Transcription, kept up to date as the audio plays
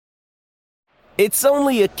It's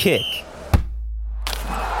only a kick,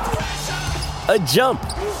 a jump,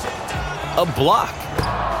 a block.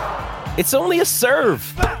 It's only a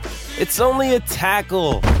serve. It's only a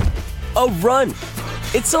tackle, a run.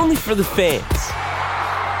 It's only for the fans.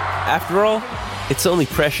 After all, it's only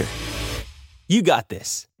pressure. You got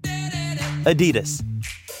this. Adidas.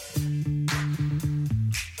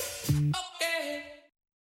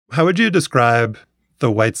 How would you describe the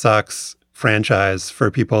White Sox franchise for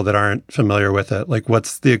people that aren't familiar with it? Like,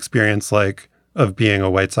 what's the experience like of being a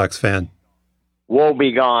White Sox fan? Woe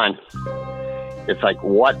be gone. It's like,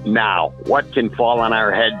 what now? What can fall on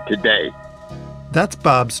our head today? That's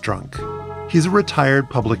Bob Strunk. He's a retired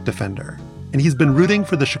public defender, and he's been rooting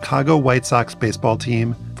for the Chicago White Sox baseball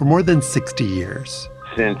team for more than 60 years.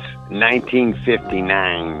 Since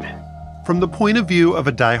 1959. From the point of view of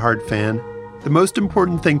a diehard fan, the most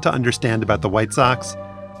important thing to understand about the White Sox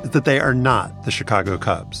is that they are not the Chicago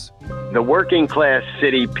Cubs. The working class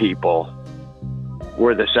city people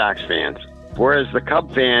were the Sox fans, whereas the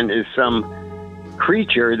Cub fan is some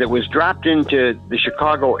creature that was dropped into the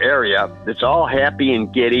Chicago area that's all happy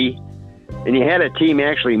and giddy, and you had a team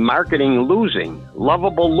actually marketing losing,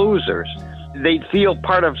 lovable losers. They'd feel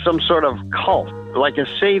part of some sort of cult, like a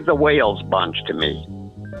Save the Whales bunch to me.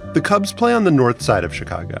 The Cubs play on the north side of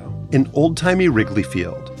Chicago, in old-timey Wrigley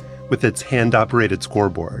Field, with its hand-operated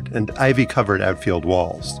scoreboard and ivy-covered outfield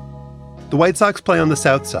walls. The White Sox play on the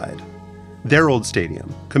south side. Their old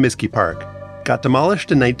stadium, Comiskey Park, got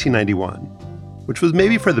demolished in 1991, which was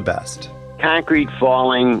maybe for the best. Concrete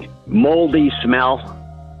falling, moldy smell.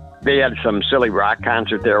 They had some silly rock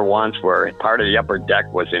concert there once where part of the upper deck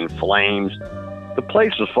was in flames. The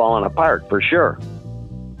place was falling apart, for sure.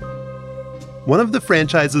 One of the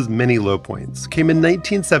franchise's many low points came in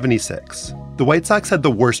 1976. The White Sox had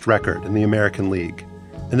the worst record in the American League,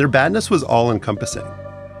 and their badness was all-encompassing.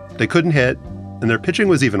 They couldn't hit, and their pitching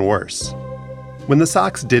was even worse. When the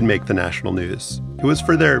Sox did make the national news, it was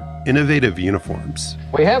for their innovative uniforms.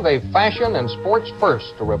 We have a fashion and sports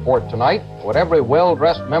first to report tonight. What every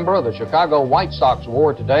well-dressed member of the Chicago White Sox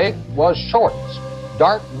wore today was shorts,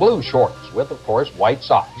 dark blue shorts with, of course, white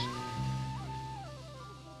socks.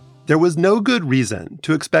 There was no good reason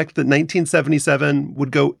to expect that 1977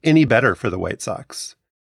 would go any better for the White Sox.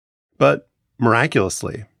 But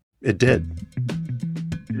miraculously, it did.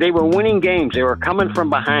 They were winning games. They were coming from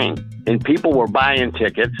behind, and people were buying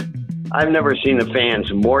tickets. I've never seen the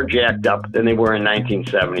fans more jacked up than they were in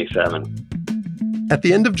 1977. At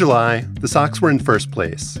the end of July, the Sox were in first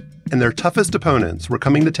place, and their toughest opponents were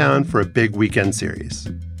coming to town for a big weekend series.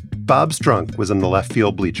 Bob Strunk was in the left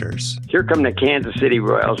field bleachers. Here come the Kansas City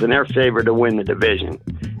Royals, and they're favored to win the division.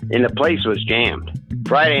 And the place was jammed.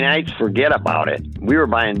 Friday nights, forget about it. We were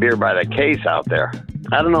buying beer by the case out there.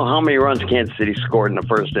 I don't know how many runs Kansas City scored in the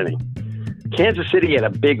first inning. Kansas City had a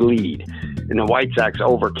big lead, and the White Sox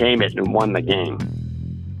overcame it and won the game.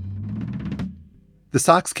 The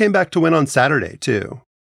Sox came back to win on Saturday, too.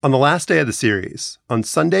 On the last day of the series, on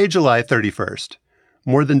Sunday, July 31st,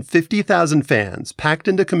 more than 50,000 fans packed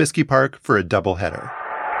into Comiskey Park for a doubleheader.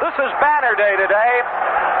 This is Banner Day today.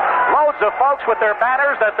 Loads of folks with their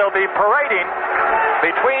banners that they'll be parading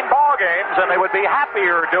between ball games, and they would be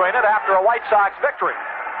happier doing it after a White Sox victory.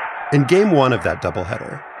 In Game 1 of that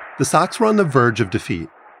doubleheader, the Sox were on the verge of defeat,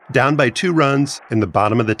 down by 2 runs in the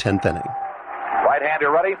bottom of the 10th inning. Right-hander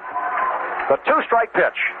ready. The 2-strike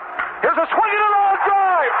pitch. Here's a swing and a long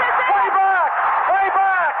drive. Way back. Way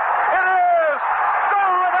back. It is.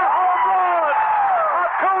 Gone, a home run. A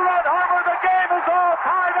 2-run homer. The game is all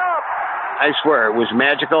tied up. I swear, it was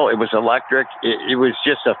magical. It was electric. It was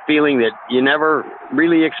just a feeling that you never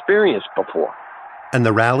really experienced before. And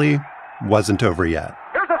the rally wasn't over yet.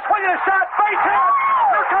 Here's a swing and a shot. Base hit.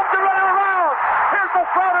 Here comes the runner around. Here's the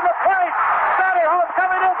throw to the plate. Sandy Home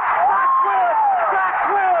coming in. Sox win. Sox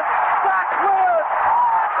win. Sox win.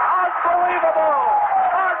 Unbelievable.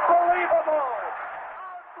 Unbelievable.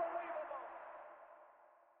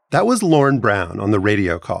 That was Lorne Brown on the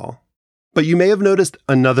radio call. But you may have noticed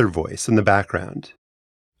another voice in the background.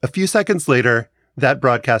 A few seconds later, that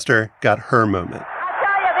broadcaster got her moment. I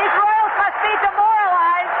tell you, these Royals must be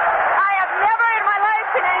demoralized. I have never in my life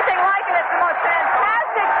seen anything like it. It's the most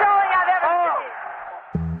fantastic showing I've ever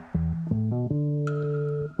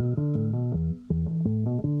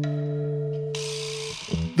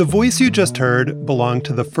seen. The voice you just heard belonged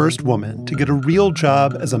to the first woman to get a real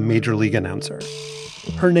job as a major league announcer.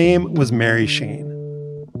 Her name was Mary Shane.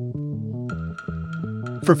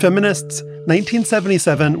 For feminists,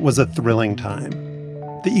 1977 was a thrilling time.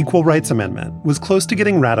 The Equal Rights Amendment was close to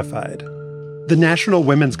getting ratified. The National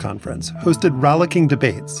Women's Conference hosted rollicking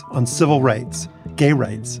debates on civil rights, gay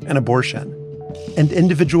rights, and abortion. And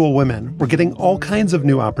individual women were getting all kinds of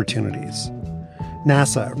new opportunities.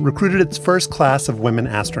 NASA recruited its first class of women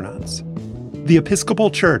astronauts. The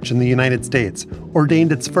Episcopal Church in the United States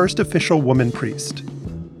ordained its first official woman priest.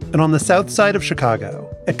 And on the south side of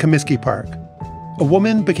Chicago, at Comiskey Park, a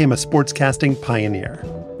woman became a sportscasting pioneer.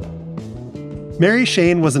 Mary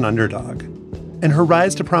Shane was an underdog, and her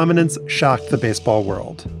rise to prominence shocked the baseball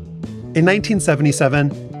world. In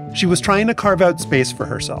 1977, she was trying to carve out space for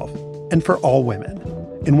herself and for all women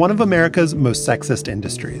in one of America's most sexist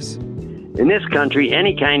industries. In this country,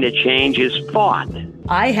 any kind of change is fought.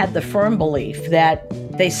 I had the firm belief that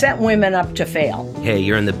they set women up to fail. Hey,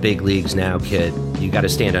 you're in the big leagues now, kid. You got to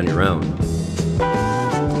stand on your own.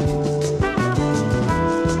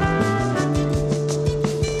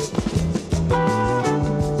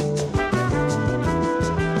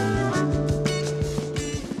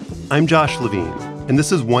 I'm Josh Levine, and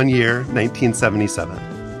this is 1 year,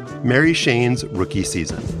 1977, Mary Shane's rookie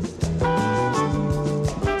season.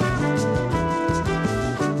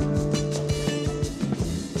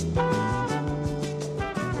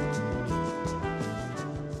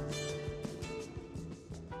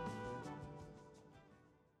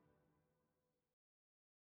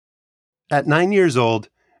 At 9 years old,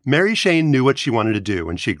 Mary Shane knew what she wanted to do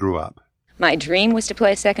when she grew up. My dream was to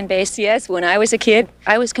play second base. Yes, when I was a kid,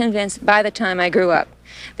 I was convinced by the time I grew up,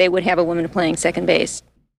 they would have a woman playing second base.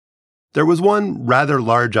 There was one rather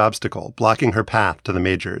large obstacle blocking her path to the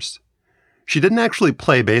majors. She didn't actually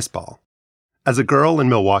play baseball. As a girl in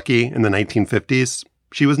Milwaukee in the 1950s,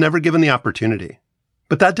 she was never given the opportunity.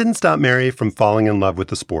 But that didn't stop Mary from falling in love with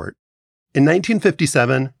the sport. In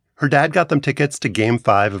 1957, her dad got them tickets to Game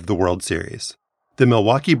 5 of the World Series, the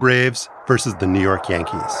Milwaukee Braves versus the New York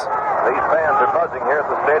Yankees. These fans are buzzing here at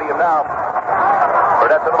the stadium now.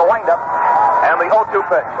 Burnett's into the windup, and the 0-2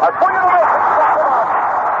 pitch. A swing and a miss.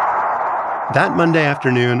 That Monday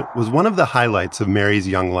afternoon was one of the highlights of Mary's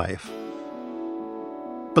young life.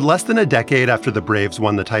 But less than a decade after the Braves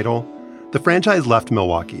won the title, the franchise left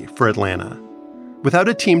Milwaukee for Atlanta. Without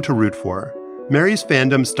a team to root for, Mary's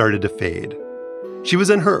fandom started to fade. She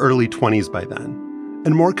was in her early 20s by then,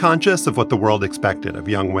 and more conscious of what the world expected of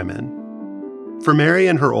young women. For Mary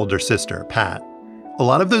and her older sister, Pat, a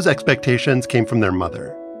lot of those expectations came from their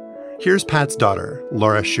mother. Here's Pat's daughter,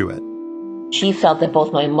 Laura Schuett. She felt that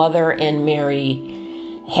both my mother and Mary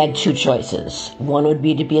had two choices. One would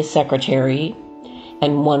be to be a secretary,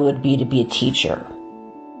 and one would be to be a teacher.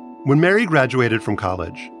 When Mary graduated from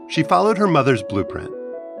college, she followed her mother's blueprint.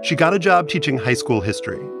 She got a job teaching high school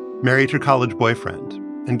history, married her college boyfriend,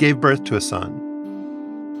 and gave birth to a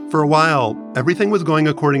son. For a while, everything was going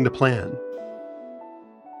according to plan.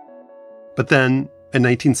 But then, in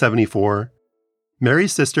 1974,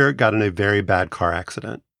 Mary's sister got in a very bad car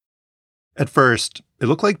accident. At first, it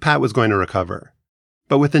looked like Pat was going to recover,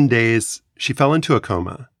 but within days, she fell into a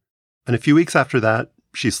coma, and a few weeks after that,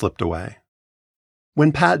 she slipped away.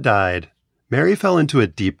 When Pat died, Mary fell into a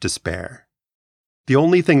deep despair. The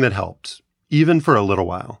only thing that helped, even for a little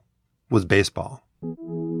while, was baseball.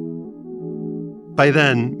 By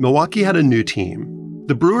then, Milwaukee had a new team.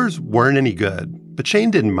 The Brewers weren't any good, but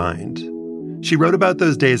Shane didn't mind. She wrote about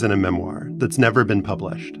those days in a memoir that's never been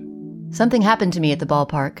published. Something happened to me at the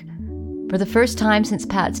ballpark. For the first time since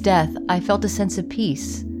Pat's death, I felt a sense of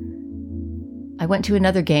peace. I went to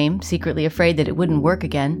another game, secretly afraid that it wouldn't work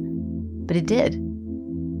again, but it did.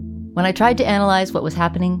 When I tried to analyze what was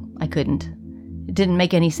happening, I couldn't. It didn't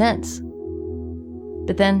make any sense.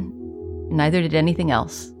 But then, neither did anything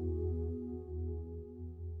else.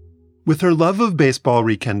 With her love of baseball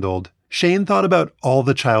rekindled, Shane thought about all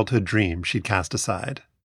the childhood dreams she'd cast aside.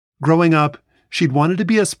 Growing up, she'd wanted to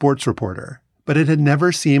be a sports reporter, but it had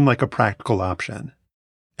never seemed like a practical option.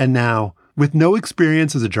 And now, with no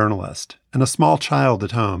experience as a journalist and a small child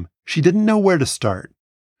at home, she didn't know where to start.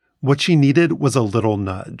 What she needed was a little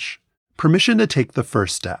nudge, permission to take the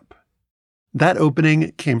first step. That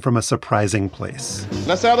opening came from a surprising place.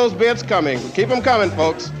 Let's have those bids coming. Keep them coming,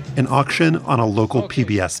 folks. An auction on a local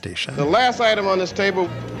PBS station. The last item on this table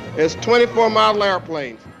is 24 model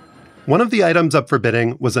airplanes. One of the items up for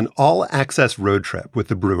bidding was an all-access road trip with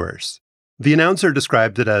the Brewers. The announcer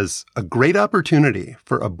described it as a great opportunity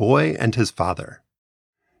for a boy and his father.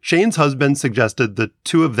 Shane's husband suggested the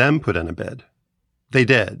two of them put in a bid. They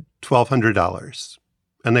did, $1,200,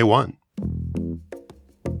 and they won.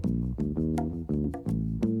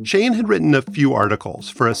 Shane had written a few articles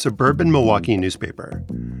for a suburban Milwaukee newspaper,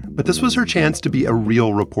 but this was her chance to be a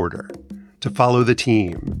real reporter, to follow the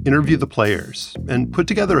team, interview the players, and put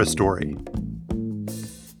together a story.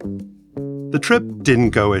 The trip didn't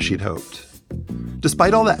go as she'd hoped.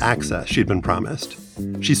 Despite all the access she'd been promised,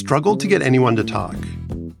 she struggled to get anyone to talk.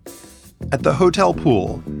 At the hotel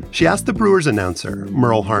pool, she asked the Brewers announcer,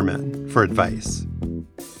 Merle Harmon, for advice.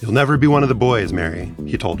 "You'll never be one of the boys, Mary,"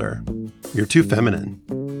 he told her. "You're too feminine."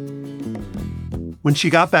 When she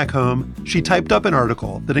got back home, she typed up an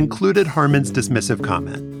article that included Harmon's dismissive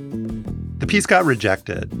comment. The piece got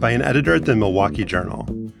rejected by an editor at the Milwaukee Journal.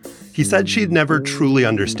 He said she'd never truly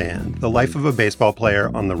understand the life of a baseball player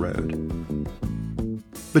on the road.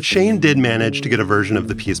 But Shane did manage to get a version of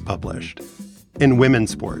the piece published in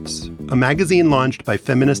Women's Sports, a magazine launched by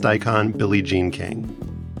feminist icon Billie Jean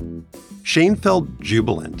King. Shane felt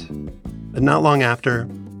jubilant, and not long after,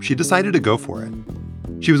 she decided to go for it.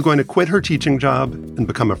 She was going to quit her teaching job and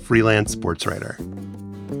become a freelance sports writer.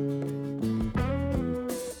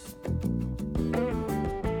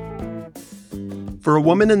 For a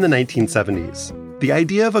woman in the 1970s, the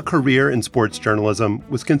idea of a career in sports journalism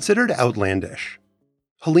was considered outlandish.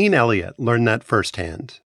 Helene Elliott learned that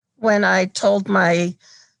firsthand. When I told my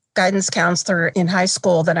guidance counselor in high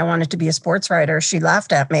school that I wanted to be a sports writer, she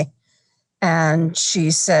laughed at me. And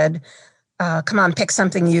she said, come on, pick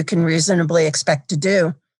something you can reasonably expect to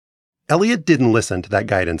do. Elliott didn't listen to that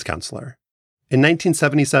guidance counselor. In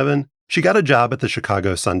 1977, she got a job at the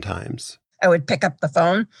Chicago Sun-Times. I would pick up the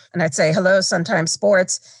phone and I'd say, "Hello, Sun-Times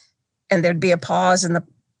Sports." And there'd be a pause and the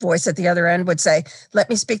voice at the other end would say, "Let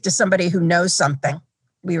me speak to somebody who knows something."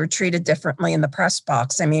 We were treated differently in the press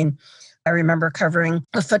box. I mean, I remember covering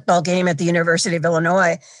a football game at the University of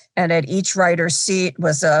Illinois, and at each writer's seat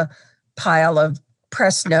was a pile of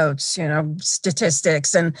press notes,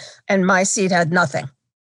 statistics, and my seat had nothing.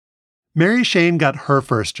 Mary Shane got her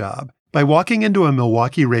first job by walking into a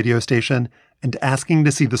Milwaukee radio station and asking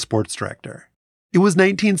to see the sports director. It was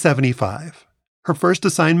 1975. Her first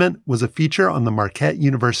assignment was a feature on the Marquette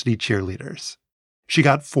University cheerleaders. She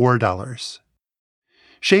got $4.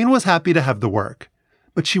 Shane was happy to have the work,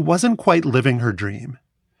 but she wasn't quite living her dream.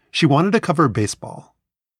 She wanted to cover baseball.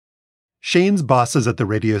 Shane's bosses at the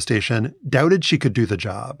radio station doubted she could do the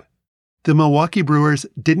job. The Milwaukee Brewers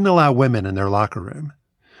didn't allow women in their locker room.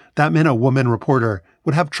 That meant a woman reporter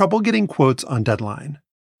would have trouble getting quotes on deadline.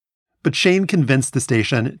 But Shane convinced the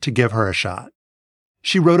station to give her a shot.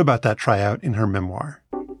 She wrote about that tryout in her memoir.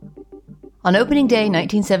 On opening day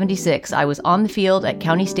 1976, I was on the field at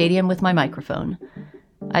County Stadium with my microphone.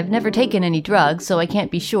 I've never taken any drugs, so I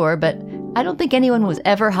can't be sure, but I don't think anyone was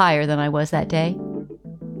ever higher than I was that day.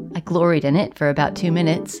 I gloried in it for about 2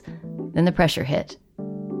 minutes. Then the pressure hit.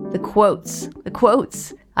 The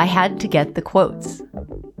quotes. I had to get the quotes.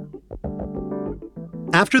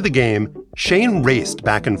 After the game, Shane raced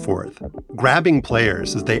back and forth, grabbing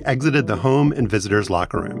players as they exited the home and visitors'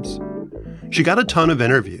 locker rooms. She got a ton of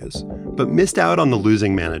interviews, but missed out on the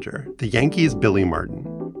losing manager, the Yankees' Billy Martin.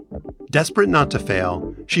 Desperate not to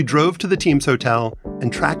fail, she drove to the team's hotel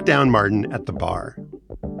and tracked down Martin at the bar.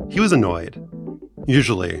 He was annoyed.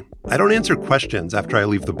 "Usually, I don't answer questions after I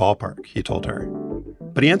leave the ballpark," he told her.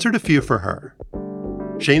 But he answered a few for her.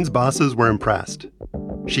 Shane's bosses were impressed.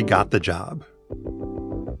 She got the job.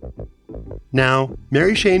 Now,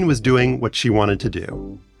 Mary Shane was doing what she wanted to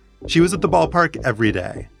do. She was at the ballpark every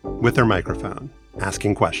day, with her microphone,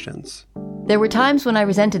 asking questions. There were times when I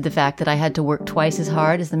resented the fact that I had to work twice as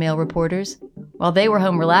hard as the male reporters. While they were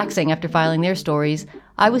home relaxing after filing their stories,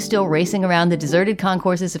 I was still racing around the deserted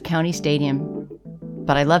concourses of County Stadium.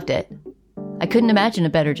 But I loved it. I couldn't imagine a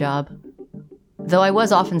better job. Though I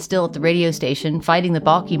was often still at the radio station, fighting the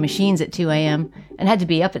balky machines at 2 a.m., and had to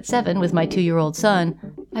be up at 7 with my 2-year-old son,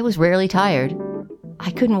 I was rarely tired. I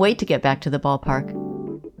couldn't wait to get back to the ballpark.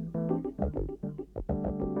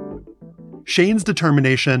 Shane's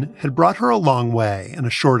determination had brought her a long way in a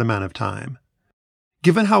short amount of time.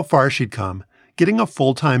 Given how far she'd come, getting a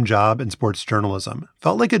full-time job in sports journalism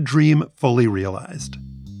felt like a dream fully realized.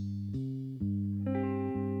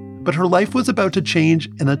 But her life was about to change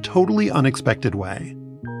in a totally unexpected way.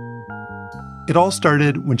 It all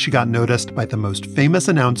started when she got noticed by the most famous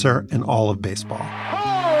announcer in all of baseball.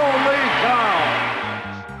 Holy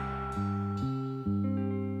cow!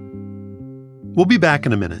 We'll be back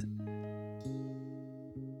in a minute.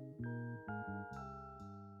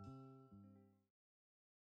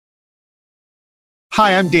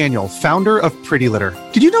 Hi, I'm Daniel, founder of Pretty Litter.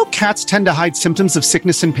 Did you know cats tend to hide symptoms of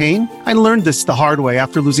sickness and pain? I learned this the hard way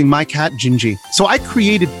after losing my cat, Gingy. So I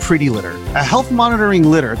created Pretty Litter, a health monitoring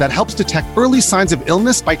litter that helps detect early signs of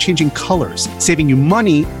illness by changing colors, saving you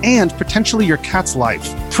money and potentially your cat's life.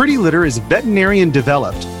 Pretty Litter is veterinarian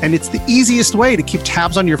developed, and it's the easiest way to keep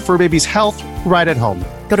tabs on your fur baby's health right at home.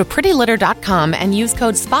 Go to prettylitter.com and use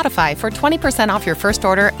code SPOTIFY for 20% off your first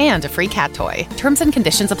order and a free cat toy. Terms and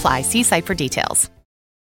conditions apply. See site for details.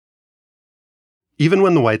 Even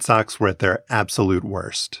when the White Sox were at their absolute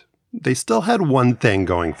worst, they still had one thing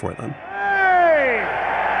going for them. Hey!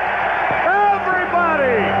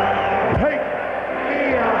 Everybody! Take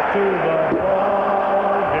me out to the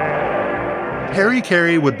ball game. Harry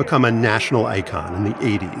Caray would become a national icon in the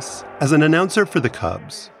 80s as an announcer for the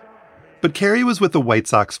Cubs. But Caray was with the White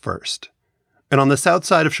Sox first. And on the south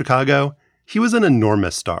side of Chicago, he was an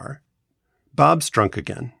enormous star. Bob Strunk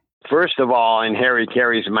again. First of all, in Harry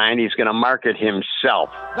Caray's mind, he's going to market himself.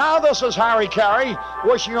 Now this is Harry Caray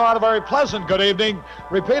wishing you all a very pleasant good evening.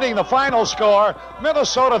 Repeating the final score,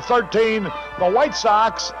 Minnesota 13, the White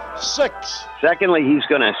Sox 6. Secondly, he's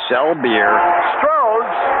going to sell beer.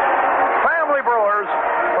 Stroh's family brewers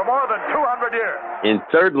for more than 200 years. And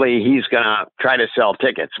thirdly, he's going to try to sell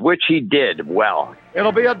tickets, which he did well.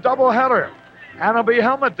 It'll be a doubleheader, and it'll be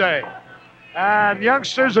helmet day. And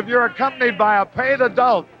youngsters, if you're accompanied by a paid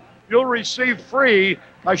adult, you'll receive free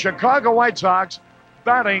a Chicago White Sox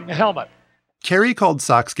batting helmet. Caray called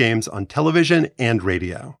Sox games on television and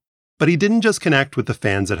radio, but he didn't just connect with the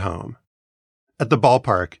fans at home. At the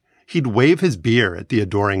ballpark, he'd wave his beer at the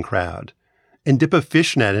adoring crowd and dip a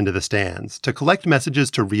fishnet into the stands to collect messages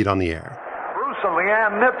to read on the air. Bruce and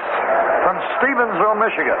Leanne Nitz from Stevensville,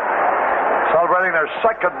 Michigan, celebrating their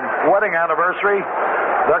second wedding anniversary.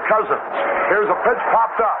 They're cousins. Here's a pitch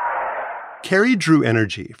popped up. Caray drew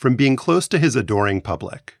energy from being close to his adoring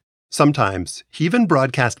public. Sometimes, he even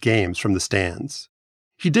broadcast games from the stands.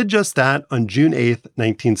 He did just that on June 8,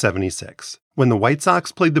 1976, when the White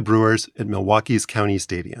Sox played the Brewers at Milwaukee's County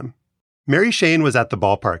Stadium. Mary Shane was at the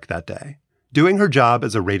ballpark that day, doing her job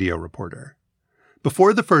as a radio reporter.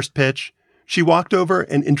 Before the first pitch, she walked over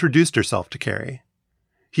and introduced herself to Caray.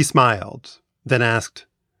 He smiled, then asked,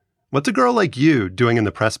 "What's a girl like you doing in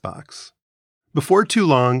the press box?" Before too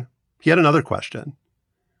long, he had another question.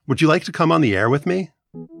 "Would you like to come on the air with me?"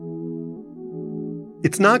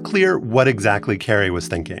 It's not clear what exactly Caray was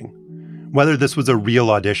thinking, whether this was a real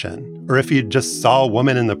audition or if he just saw a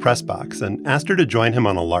woman in the press box and asked her to join him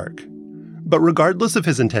on a lark. But regardless of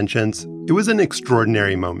his intentions, it was an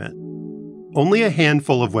extraordinary moment. Only a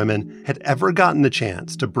handful of women had ever gotten the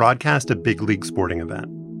chance to broadcast a big league sporting event.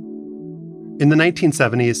 In the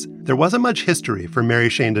 1970s, there wasn't much history for Mary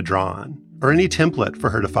Shane to draw on, or any template for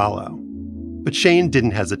her to follow. But Shane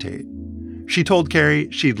didn't hesitate. She told Caray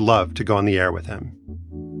she'd love to go on the air with him.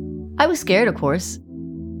 I was scared, of course.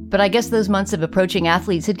 But I guess those months of approaching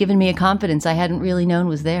athletes had given me a confidence I hadn't really known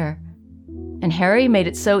was there. And Harry made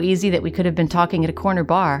it so easy that we could have been talking at a corner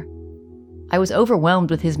bar. I was overwhelmed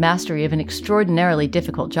with his mastery of an extraordinarily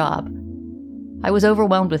difficult job. I was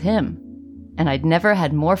overwhelmed with him, and I'd never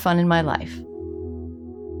had more fun in my life.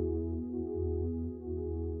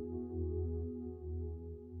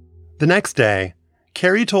 The next day,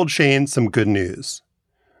 Caray told Shane some good news.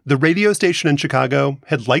 The radio station in Chicago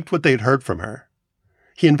had liked what they'd heard from her.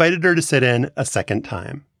 He invited her to sit in a second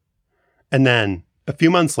time. And then, a few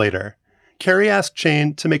months later, Caray asked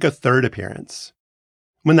Shane to make a third appearance.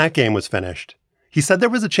 When that game was finished, he said there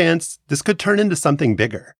was a chance this could turn into something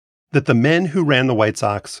bigger, that the men who ran the White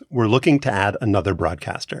Sox were looking to add another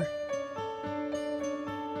broadcaster.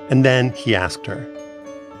 And then he asked her,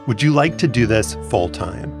 "Would you like to do this full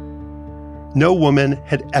time?" No woman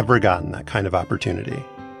had ever gotten that kind of opportunity,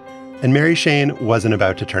 and Mary Shane wasn't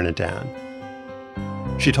about to turn it down.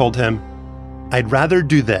 She told him, "I'd rather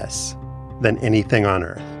do this than anything on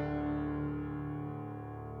earth."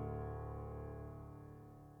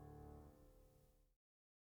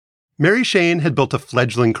 Mary Shane had built a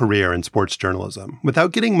fledgling career in sports journalism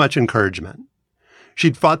without getting much encouragement.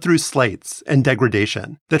 She'd fought through slights and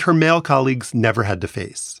degradation that her male colleagues never had to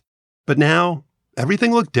face. But now,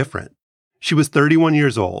 everything looked different. She was 31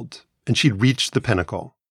 years old, and she'd reached the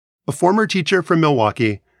pinnacle. A former teacher from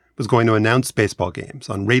Milwaukee was going to announce baseball games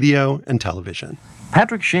on radio and television.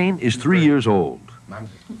 Patrick Shane is 3 years old.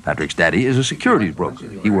 Patrick's daddy is a securities broker.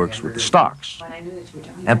 He works with the stocks.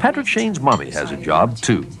 And Patrick Shane's mommy has a job,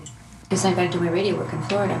 too. Because I got to do my radio work in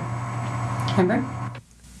Florida. Remember?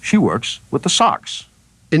 She works with the Sox.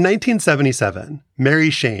 In 1977, Mary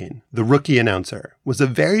Shane, the rookie announcer, was a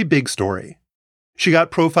very big story. She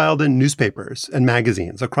got profiled in newspapers and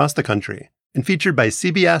magazines across the country and featured by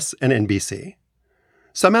CBS and NBC.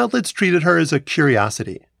 Some outlets treated her as a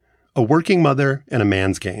curiosity, a working mother in a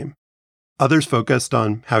man's game. Others focused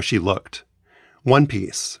on how she looked. One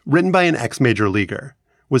piece, written by an ex-major leaguer,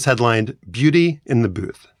 was headlined "Beauty in the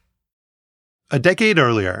Booth." A decade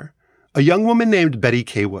earlier, a young woman named Betty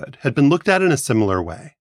Kaywood had been looked at in a similar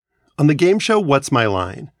way. On the game show What's My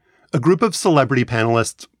Line, a group of celebrity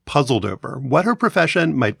panelists puzzled over what her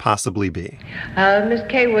profession might possibly be. Miss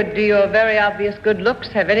Kaywood, do your very obvious good looks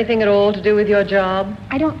have anything at all to do with your job?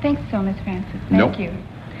 I don't think so, Miss Francis. Nope. Thank you.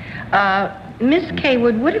 Miss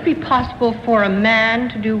Kaywood, would it be possible for a man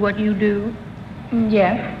to do what you do?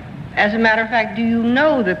 Yes. As a matter of fact, do you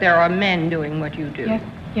know that there are men doing what you do?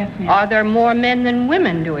 Yes, ma'am. Are there more men than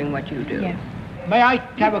women doing what you do? Yes. May I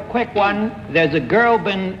have a quick one? There's a girl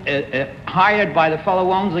been hired by the fellow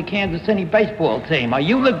who owns the Kansas City baseball team. Are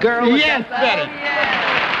you the girl? Yes, Betty.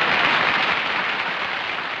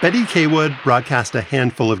 Betty Kaywood broadcast a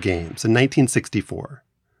handful of games in 1964.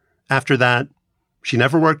 After that, she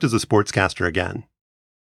never worked as a sportscaster again.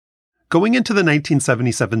 Going into the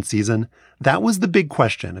 1977 season, that was the big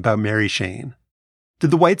question about Mary Shane. Did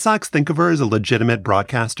the White Sox think of her as a legitimate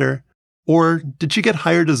broadcaster, or did she get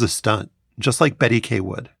hired as a stunt, just like Betty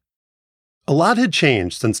Kaywood? A lot had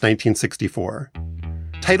changed since 1964.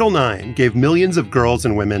 Title IX gave millions of girls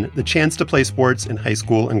and women the chance to play sports in high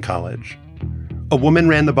school and college. A woman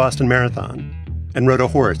ran the Boston Marathon and rode a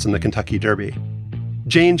horse in the Kentucky Derby.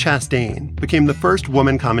 Jane Chastain became the first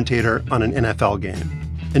woman commentator on an NFL game,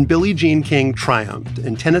 and Billie Jean King triumphed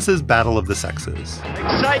in tennis's Battle of the Sexes.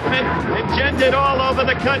 Excitement engendered all over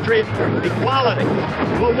the country. Equality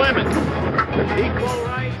for women. Equal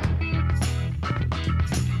rights.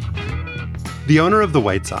 The owner of the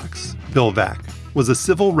White Sox, Bill Veeck, was a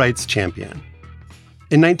civil rights champion.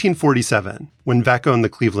 In 1947, when Veeck owned the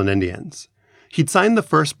Cleveland Indians, he'd signed the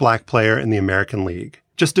first black player in the American League,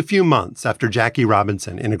 just a few months after Jackie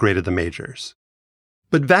Robinson integrated the majors.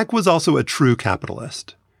 But Veeck was also a true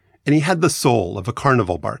capitalist, and he had the soul of a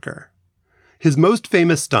carnival barker. His most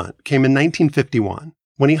famous stunt came in 1951,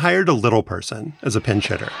 when he hired a little person as a pinch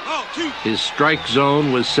hitter. His strike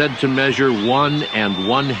zone was said to measure 1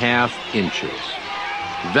 1/2 inches.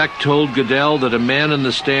 Veeck told Goodell that a man in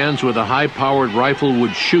the stands with a high-powered rifle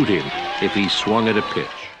would shoot him if he swung at a pitch.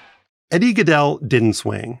 Eddie Goodell didn't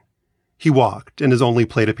swing. He walked in his only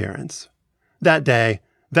plate appearance. That day,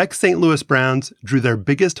 Veeck's St. Louis Browns drew their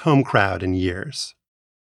biggest home crowd in years.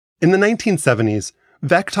 In the 1970s,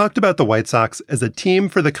 Veeck talked about the White Sox as a team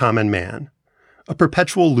for the common man, a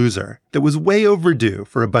perpetual loser that was way overdue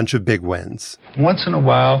for a bunch of big wins. Once in a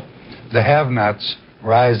while, the have-nots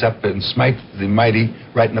rise up and smite the mighty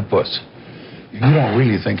right in the puss. You don't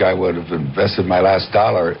really think I would have invested my last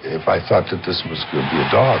dollar if I thought that this was going to be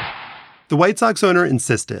a dog. The White Sox owner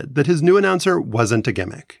insisted that his new announcer wasn't a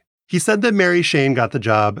gimmick. He said that Mary Shane got the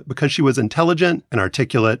job because she was intelligent and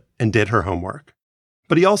articulate and did her homework.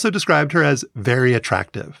 But he also described her as very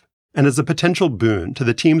attractive and as a potential boon to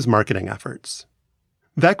the team's marketing efforts.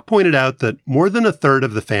 Veeck pointed out that more than a third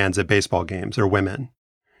of the fans at baseball games are women.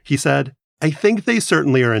 He said, "I think they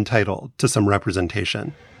certainly are entitled to some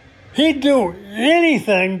representation." He'd do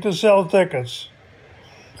anything to sell tickets,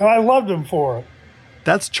 and I loved him for it.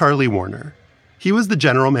 That's Charlie Warner. He was the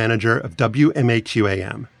general manager of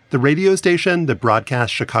WMAQ-AM, the radio station that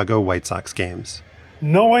broadcast Chicago White Sox games.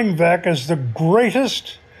 Knowing Veeck as the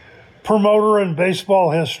greatest promoter in baseball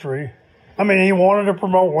history, I mean, he wanted to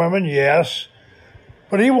promote women, yes,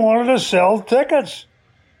 but he wanted to sell tickets.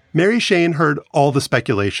 Mary Shane heard all the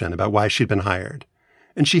speculation about why she'd been hired,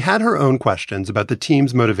 and she had her own questions about the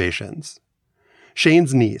team's motivations.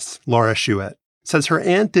 Shane's niece, Laura Schuett, says her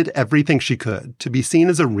aunt did everything she could to be seen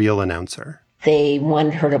as a real announcer. They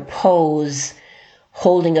wanted her to pose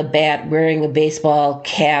holding a bat, wearing a baseball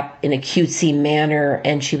cap in a cutesy manner,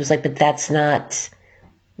 and she was like, but that's not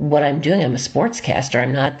what I'm doing. I'm a sportscaster.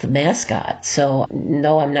 I'm not the mascot. So,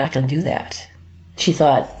 no, I'm not going to do that. She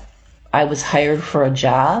thought I was hired for a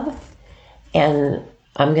job, and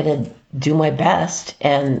I'm going to do my best,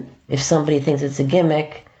 and if somebody thinks it's a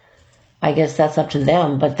gimmick, I guess that's up to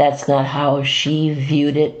them, but that's not how she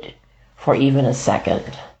viewed it for even a second.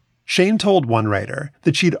 Shane told one writer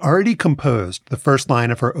that she'd already composed the first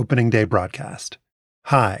line of her opening day broadcast.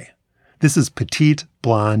 "Hi, this is petite,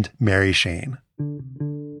 blonde Mary Shane."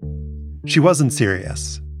 She wasn't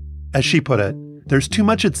serious. As she put it, there's too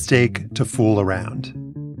much at stake to fool around.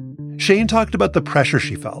 Shane talked about the pressure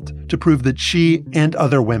she felt to prove that she and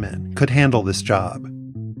other women could handle this job.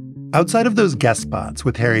 Outside of those guest spots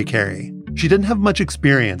with Harry Carey, she didn't have much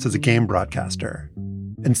experience as a game broadcaster.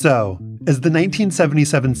 And so, as the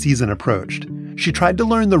 1977 season approached, she tried to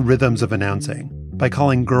learn the rhythms of announcing by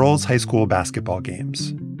calling girls' high school basketball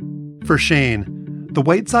games. For Shane, the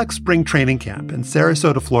White Sox spring training camp in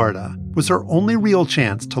Sarasota, Florida, was her only real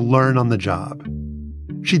chance to learn on the job.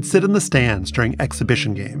 She'd sit in the stands during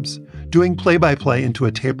exhibition games, doing play-by-play into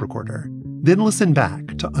a tape recorder, then listen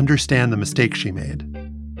back to understand the mistakes she made.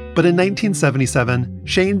 But in 1977,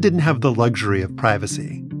 Shane didn't have the luxury of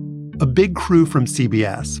privacy. A big crew from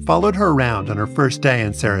CBS followed her around on her first day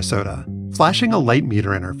in Sarasota, flashing a light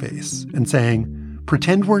meter in her face and saying,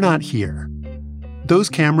 "Pretend we're not here." Those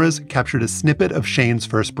cameras captured a snippet of Shane's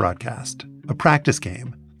first broadcast, a practice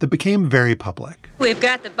game that became very public. We've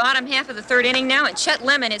got the bottom half of the third inning now, and Chet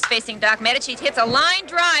Lemon is facing Doc Medici. Hits a line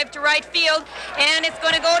drive to right field, and it's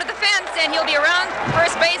going to go to the fence, and he'll be around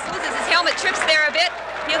first base, loses his helmet, trips there a bit.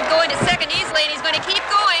 He'll go into second easily, and he's going to keep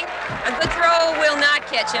going. A good throw will not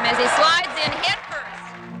catch him as he slides in head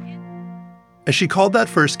first. As she called that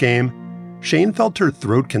first game, Shane felt her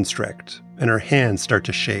throat constrict and her hands start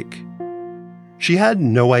to shake. She had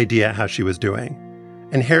no idea how she was doing,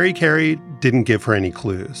 and Harry Caray didn't give her any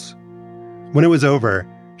clues. When it was over,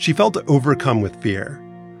 she felt overcome with fear.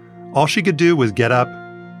 All she could do was get up,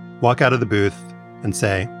 walk out of the booth, and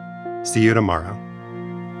say, "See you tomorrow."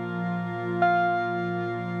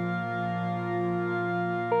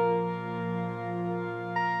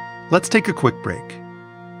 Let's take a quick break.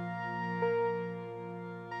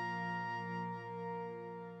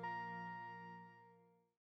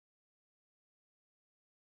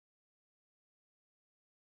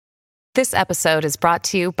 This episode is brought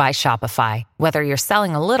to you by Shopify. Whether you're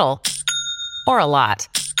selling a little or a lot,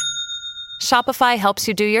 Shopify helps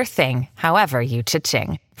you do your thing, however you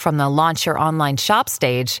cha-ching. From the launch your online shop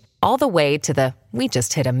stage, all the way to the we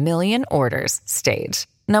just hit 1 million orders stage.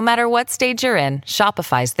 No matter what stage you're in,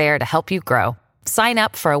 Shopify's there to help you grow. Sign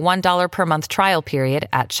up for a $1 per month trial period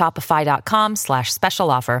at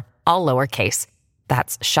shopify.com/special offer, all lowercase.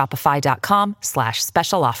 That's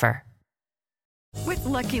shopify.com/special offer. With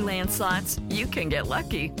Lucky Land Slots, you can get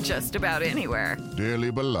lucky just about anywhere.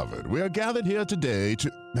 Dearly beloved, we are gathered here today to...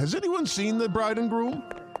 Has anyone seen the bride and groom?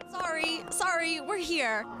 Sorry, we're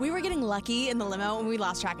here. We were getting lucky in the limo and we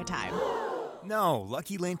lost track of time. No,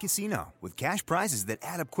 Lucky Land Casino, with cash prizes that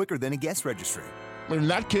add up quicker than a guest registry. In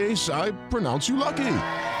that case, I pronounce you lucky.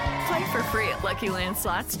 Play for free at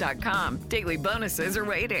LuckyLandSlots.com. Daily bonuses are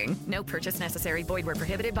waiting. No purchase necessary. Void where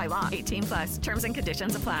prohibited by law. 18+. Terms and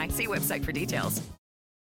conditions apply. See website for details.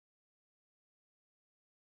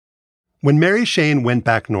 When Mary Shane went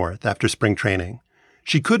back north after spring training,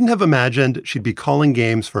 she couldn't have imagined she'd be calling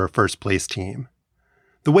games for her first-place team.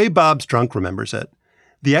 The way Bob Strunk remembers it,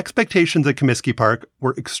 the expectations at Comiskey Park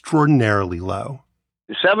were extraordinarily low.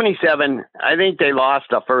 77, I think they lost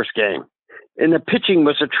the first game. And the pitching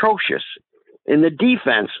was atrocious. And the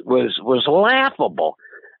defense was laughable.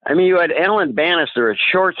 I mean, you had Alan Bannister at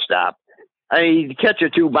shortstop. He'd catch a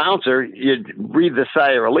two-bouncer, you'd breathe a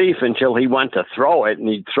sigh of relief until he went to throw it, and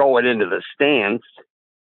he'd throw it into the stands.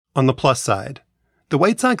 On the plus side, the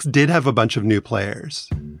White Sox did have a bunch of new players.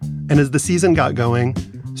 And as the season got going,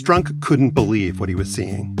 Strunk couldn't believe what he was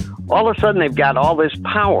seeing. All of a sudden, they've got all this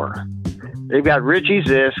power. They've got Richie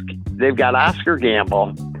Zisk, they've got Oscar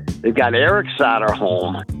Gamble, they've got Eric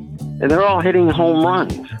Soderholm, and they're all hitting home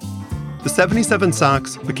runs. The 77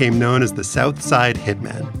 Sox became known as the South Side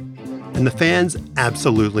Hitmen, and the fans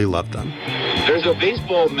absolutely loved them. There's a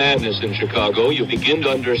baseball madness in Chicago. You begin to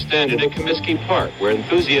understand it at Comiskey Park, where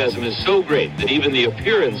enthusiasm is so great that even the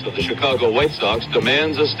appearance of the Chicago White Sox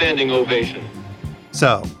demands a standing ovation.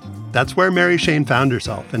 So, that's where Mary Shane found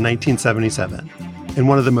herself in 1977, in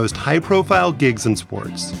one of the most high-profile gigs in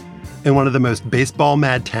sports, in one of the most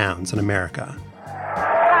baseball-mad towns in America.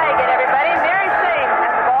 Hi again, everybody. Mary Shane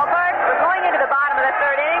at the ballpark. We're going into the bottom of the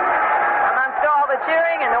third inning. Amongst all the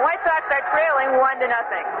cheering, and the White Sox are trailing 1-0.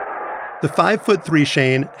 The 5'3"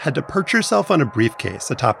 Shane had to perch herself on a briefcase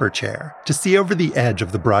atop her chair to see over the edge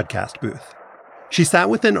of the broadcast booth. She sat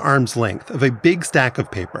within arm's length of a big stack of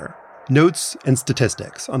paper, notes and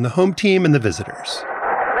statistics on the home team and the visitors.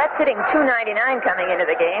 That's hitting .299 coming into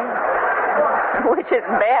the game, which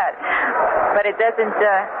isn't bad. But it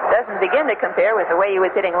doesn't begin to compare with the way he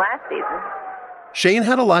was hitting last season. Shane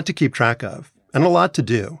had a lot to keep track of and a lot to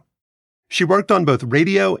do. She worked on both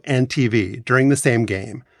radio and TV during the same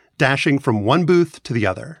game, dashing from one booth to the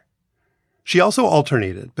other. She also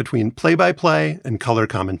alternated between play-by-play and color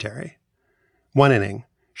commentary. One inning,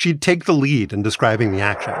 she'd take the lead in describing the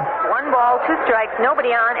action. 1 ball, 2 strikes,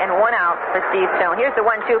 nobody on, and 1 out for Steve Stone. Here's the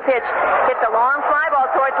 1-2 pitch. Hits a long fly ball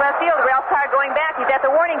towards left field. Ralph Carr going back. He's at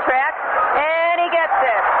the warning track, and he gets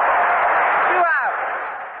it. 2 out.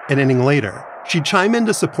 An inning later, she'd chime in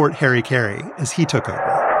to support Harry Caray as he took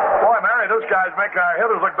over. Boy, Mary, those guys make our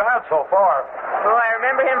hitters look bad so far. Well, I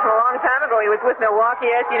remember him from a long time ago. He was with Milwaukee,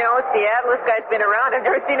 as you know, Seattle. This guy's been around. I've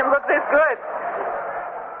never seen him look this good.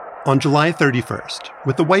 On July 31st,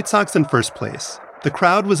 with the White Sox in first place, the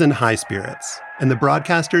crowd was in high spirits, and the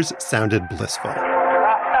broadcasters sounded blissful. There's a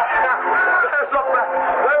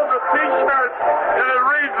T-shirt, and it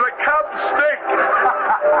reads, "The Cubs stink."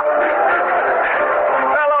 Hello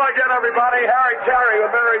again, everybody. Harry Caray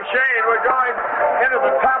with Mary Shane. We're going into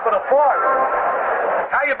the top of the fourth.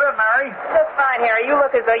 How you been, Mary? Just fine, Harry. You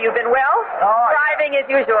look as though you've been well. Thriving as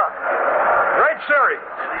usual. Great series.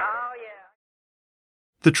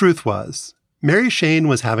 The truth was, Mary Shane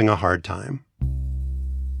was having a hard time.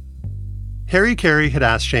 Harry Caray had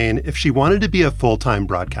asked Shane if she wanted to be a full-time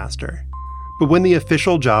broadcaster. But when the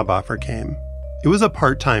official job offer came, it was a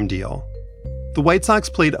part-time deal. The White Sox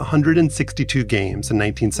played 162 games in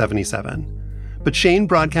 1977, but Shane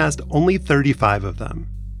broadcast only 35 of them.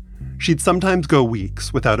 She'd sometimes go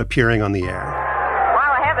weeks without appearing on the air.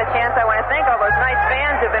 While I have the chance, I want to thank all those nice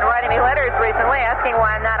fans who've been writing me letters recently asking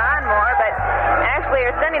why I'm not on more, but actually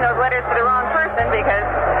you're sending those letters to the wrong person because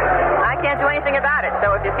I can't do anything about it.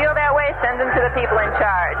 So if you feel that way, send them to the people in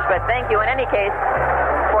charge. But thank you in any case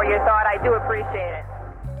for your thought. I do appreciate it.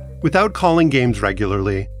 Without calling games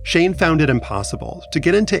regularly, Shane found it impossible to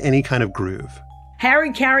get into any kind of groove.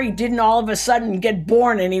 Harry Caray didn't all of a sudden get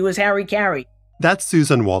born and he was Harry Caray. That's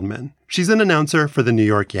Susan Waldman. She's an announcer for the New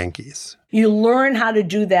York Yankees. You learn how to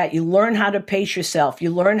do that. You learn how to pace yourself.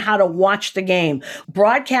 You learn how to watch the game.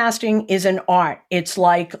 Broadcasting is an art. It's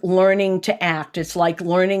like learning to act. It's like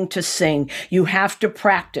learning to sing. You have to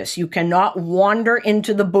practice. You cannot wander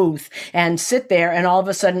into the booth and sit there and all of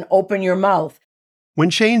a sudden open your mouth. When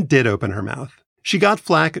Shane did open her mouth, she got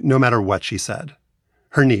flack no matter what she said.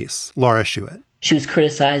 Her niece, Laura Schuett. She was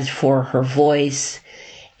criticized for her voice,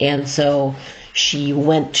 and so she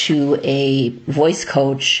went to a voice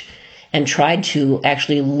coach and tried to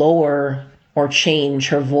actually lower or change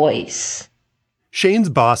her voice. Shane's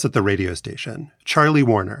boss at the radio station, Charlie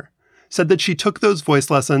Warner, said that she took those voice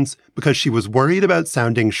lessons because she was worried about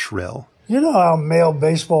sounding shrill. You know how male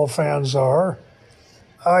baseball fans are.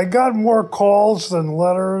 I got more calls than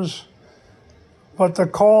letters, but the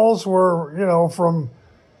calls were, from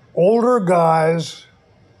older guys.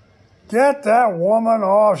 Get that woman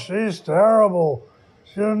off. She's terrible.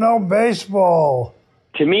 She doesn't know baseball.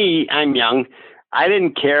 To me, I'm young. I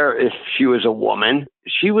didn't care if she was a woman.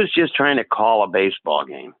 She was just trying to call a baseball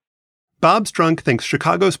game. Bob Strunk thinks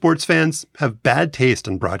Chicago sports fans have bad taste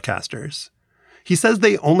in broadcasters. He says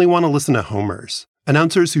they only want to listen to homers,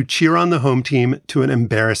 announcers who cheer on the home team to an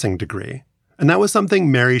embarrassing degree. And that was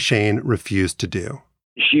something Mary Shane refused to do.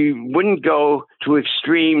 She wouldn't go to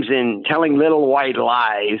extremes in telling little white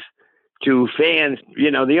lies to fans.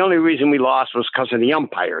 The only reason we lost was because of the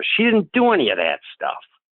umpires. She didn't do any of that stuff.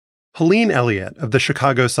 Helene Elliott of the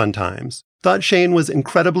Chicago Sun-Times thought Shane was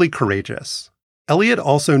incredibly courageous. Elliott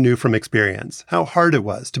also knew from experience how hard it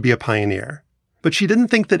was to be a pioneer. But she didn't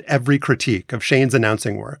think that every critique of Shane's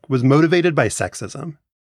announcing work was motivated by sexism.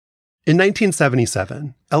 In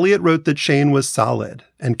 1977, Elliott wrote that Shane was solid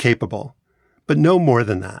and capable, but no more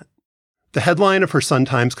than that. The headline of her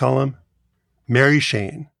Sun-Times column, Mary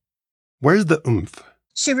Shane. Where's the oomph?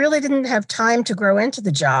 She really didn't have time to grow into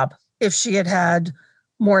the job. If she had had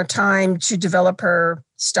more time to develop her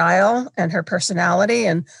style and her personality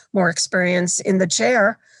and more experience in the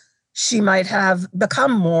chair, she might have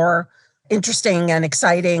become more interesting and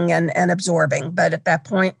exciting and absorbing. But at that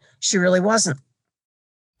point, she really wasn't.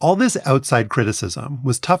 All this outside criticism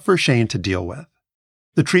was tough for Shane to deal with.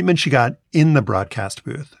 The treatment she got in the broadcast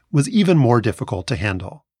booth was even more difficult to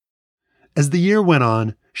handle. As the year went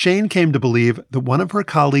on, Shane came to believe that one of her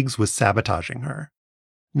colleagues was sabotaging her.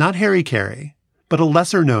 Not Harry Caray, but a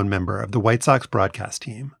lesser-known member of the White Sox broadcast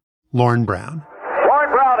team, Lorne Brown.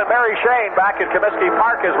 Lorne Brown and Mary Shane back at Comiskey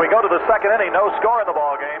Park as we go to the second inning. No score in the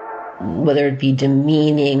ball game. Whether it be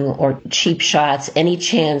demeaning or cheap shots, any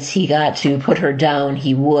chance he got to put her down,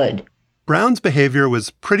 he would. Brown's behavior was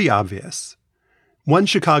pretty obvious. One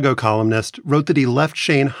Chicago columnist wrote that he left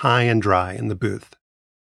Shane high and dry in the booth.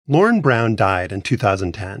 Lorne Brown died in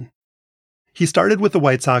 2010. He started with the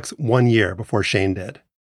White Sox 1 year before Shane did.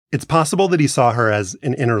 It's possible that he saw her as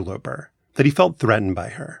an interloper, that he felt threatened by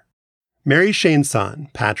her. Mary Shane's son,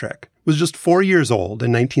 Patrick, was just 4 years old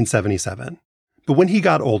in 1977. But when he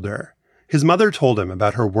got older, his mother told him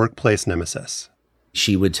about her workplace nemesis.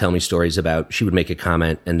 She would tell me stories about, she would make a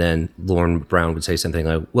comment, and then Lorne Brown would say something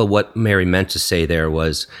like, well, what Mary meant to say there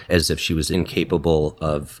was as if she was incapable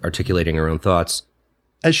of articulating her own thoughts.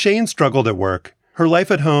 As Shane struggled at work, her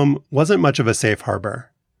life at home wasn't much of a safe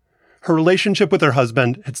harbor. Her relationship with her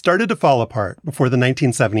husband had started to fall apart before the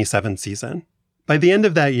 1977 season. By the end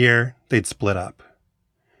of that year, they'd split up.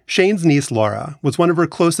 Shane's niece, Laura, was one of her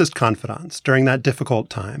closest confidants during that difficult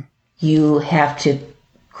time. You have to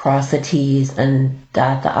cross the T's and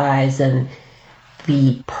dot the I's and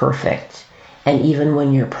be perfect. And even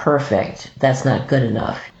when you're perfect, that's not good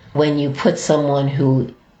enough. When you put someone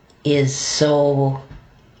who is so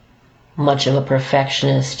much of a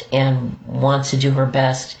perfectionist and wants to do her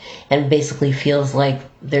best and basically feels like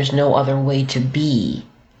there's no other way to be.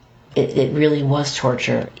 It really was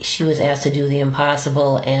torture. She was asked to do the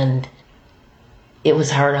impossible, and it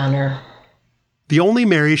was hard on her. The only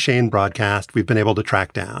Mary Shane broadcast we've been able to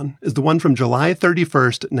track down is the one from July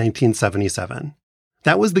 31st, 1977.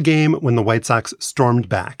 That was the game when the White Sox stormed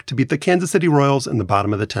back to beat the Kansas City Royals in the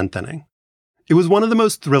bottom of the 10th inning. It was one of the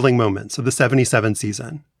most thrilling moments of the 77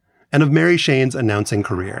 season and of Mary Shane's announcing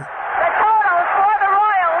career. The totals for the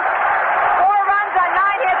Royals: 4 runs on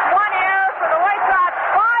 9 hits, 1 error. For the White Sox,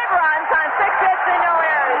 5 runs on 6 hits and no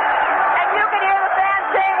errors. And you can hear the fans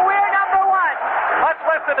saying, "We're number 1." Let's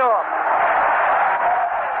listen to them.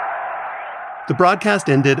 The broadcast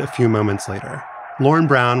ended a few moments later. Lauren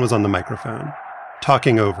Brown was on the microphone,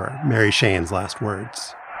 talking over Mary Shane's last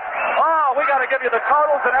words. Oh, we got to give you the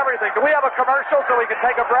totals and everything. Do we have a commercial so we can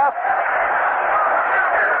take a breath?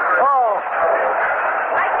 Oh.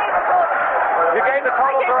 You gave the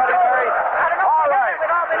totals already, Mary? All right.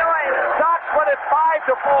 Sox win it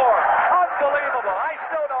 5-4. Unbelievable. I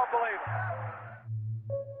still don't believe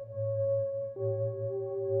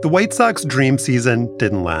it. The White Sox dream season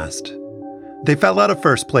didn't last. They fell out of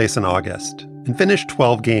first place in August and finished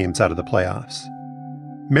 12 games out of the playoffs.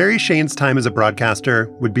 Mary Shane's time as a broadcaster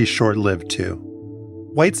would be short-lived too.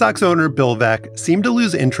 White Sox owner Bill Veeck seemed to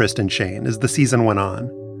lose interest in Shane as the season went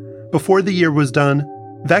on. Before the year was done,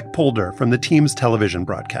 Veeck pulled her from the team's television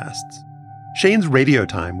broadcasts. Shane's radio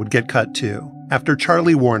time would get cut too, after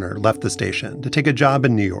Charlie Warner left the station to take a job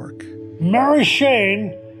in New York. Mary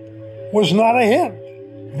Shane was not a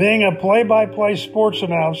hit. Being a play-by-play sports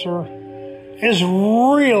announcer is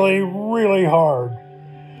really, really hard.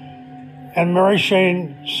 And Mary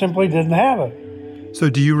Shane simply didn't have it. So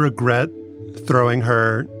do you regret throwing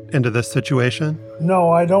her into this situation?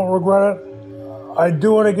 No, I don't regret it. I'd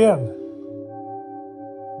do it again.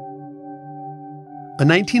 A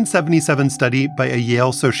 1977 study by a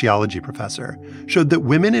Yale sociology professor showed that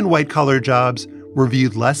women in white-collar jobs were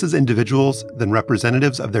viewed less as individuals than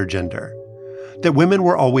representatives of their gender. That women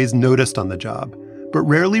were always noticed on the job, but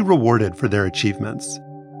rarely rewarded for their achievements.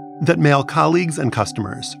 That male colleagues and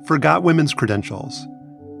customers forgot women's credentials,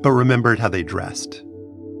 but remembered how they dressed.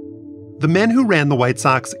 The men who ran the White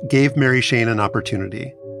Sox gave Mary Shane an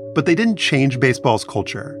opportunity, but they didn't change baseball's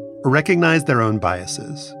culture or recognize their own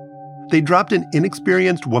biases. They dropped an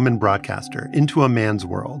inexperienced woman broadcaster into a man's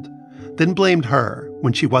world, then blamed her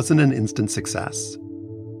when she wasn't an instant success.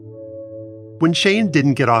 When Shane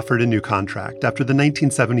didn't get offered a new contract after the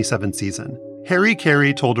 1977 season, Harry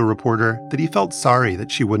Carey told a reporter that he felt sorry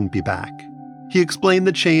that she wouldn't be back. He explained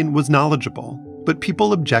that Shane was knowledgeable, but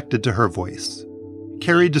people objected to her voice.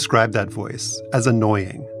 Carey described that voice as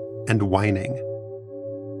annoying and whining.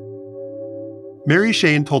 Mary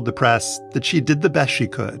Shane told the press that she did the best she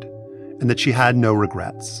could and that she had no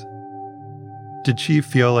regrets. Did she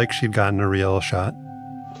feel like she'd gotten a real shot?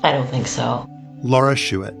 I don't think so. Laura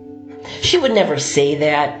Schuett. She would never say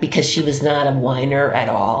that because she was not a whiner at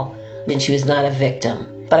all, and she was not a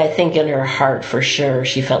victim. But I think in her heart, for sure,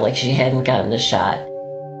 she felt like she hadn't gotten a shot.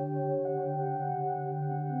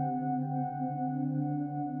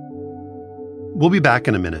 We'll be back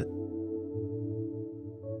in a minute.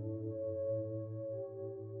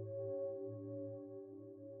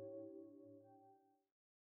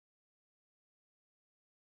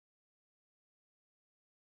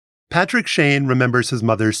 Patrick Shane remembers his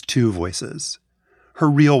mother's two voices, her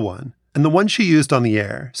real one and the one she used on the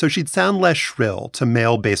air so she'd sound less shrill to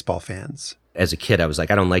male baseball fans. As a kid, I was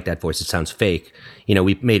like, I don't like that voice. It sounds fake. You know,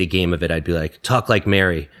 we made a game of it. I'd be like, talk like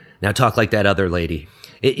Mary. Now talk like that other lady.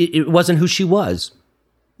 It wasn't who she was.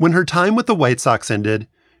 When her time with the White Sox ended,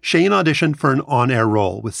 Shane auditioned for an on-air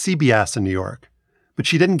role with CBS in New York, but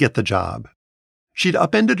she didn't get the job. She'd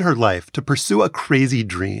upended her life to pursue a crazy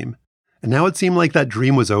dream, and now it seemed like that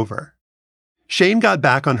dream was over. Shane got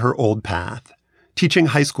back on her old path, teaching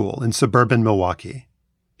high school in suburban Milwaukee.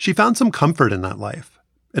 She found some comfort in that life.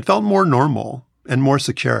 It felt more normal and more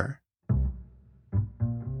secure.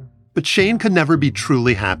 But Shane could never be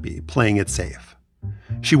truly happy playing it safe.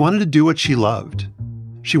 She wanted to do what she loved.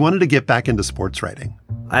 She wanted to get back into sports writing.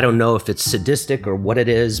 I don't know if it's sadistic or what it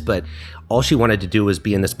is, but all she wanted to do was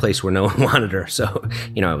be in this place where no one wanted her. So,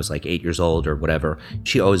 you know, I was like 8 years old or whatever.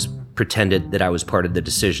 She always pretended that I was part of the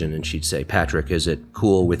decision. And she'd say, Patrick, is it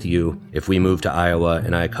cool with you if we move to Iowa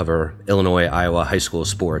and I cover Illinois, Iowa high school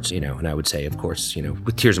sports? You know, and I would say, of course, you know,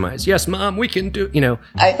 with tears in my eyes, yes, Mom, we can do, you know.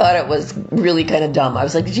 I thought it was really kind of dumb. I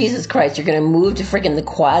was like, Jesus Christ, you're going to move to freaking the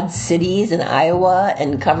Quad Cities in Iowa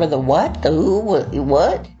and cover the what? The who?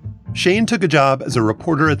 What? Shane took a job as a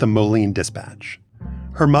reporter at the Moline Dispatch.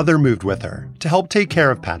 her mother moved with her to help take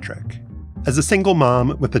care of Patrick. As a single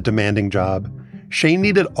mom with a demanding job, Shane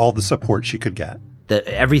needed all the support she could get.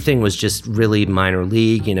 Everything was just really minor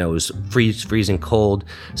league. It was freezing cold.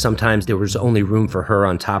 Sometimes there was only room for her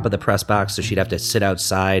on top of the press box, so she'd have to sit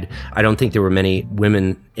outside. I don't think there were many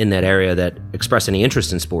women in that area that expressed any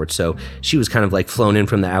interest in sports, so she was kind of like flown in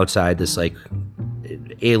from the outside, this like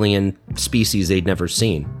alien species they'd never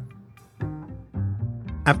seen.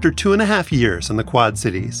 After 2.5 years in the Quad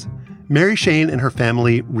Cities, Mary Shane and her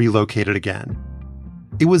family relocated again.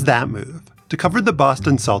 It was that move, to cover the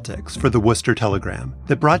Boston Celtics for the Worcester Telegram,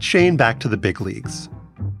 that brought Shane back to the big leagues.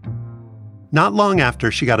 Not long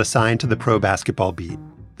after she got assigned to the pro basketball beat,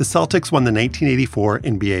 the Celtics won the 1984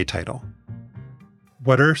 NBA title.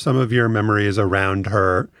 What are some of your memories around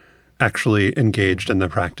her actually engaged in the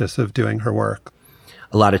practice of doing her work?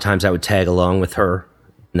 A lot of times I would tag along with her,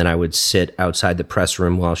 and then I would sit outside the press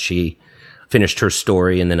room while she finished her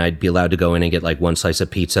story, and then I'd be allowed to go in and get like one slice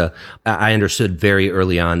of pizza. I understood very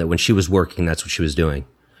early on that when she was working, that's what she was doing.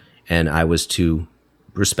 And I was to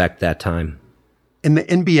respect that time. In the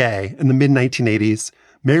NBA in the mid-1980s,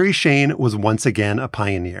 Mary Shane was once again a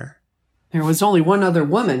pioneer. There was only one other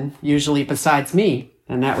woman, usually besides me,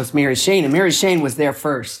 and that was Mary Shane. And Mary Shane was there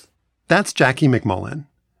first. That's Jackie McMullen.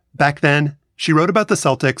 Back then, she wrote about the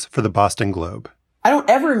Celtics for the Boston Globe. I don't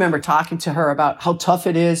ever remember talking to her about how tough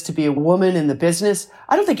it is to be a woman in the business.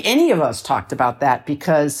 I don't think any of us talked about that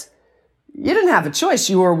because you didn't have a choice.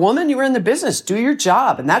 You were a woman, you were in the business, do your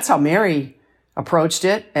job. And that's how Mary approached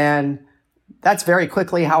it. And that's very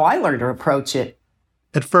quickly how I learned to approach it.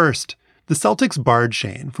 At first, the Celtics barred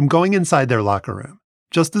Shane from going inside their locker room,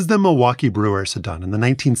 just as the Milwaukee Brewers had done in the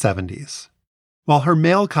 1970s. While her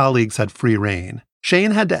male colleagues had free reign,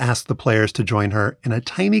 Shane had to ask the players to join her in a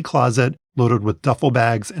tiny closet loaded with duffel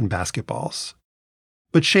bags and basketballs.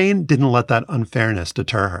 But Shane didn't let that unfairness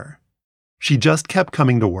deter her. She just kept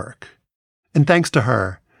coming to work. And thanks to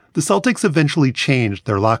her, the Celtics eventually changed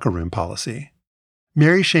their locker room policy.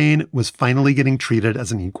 Mary Shane was finally getting treated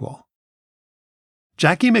as an equal.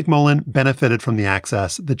 Jackie McMullen benefited from the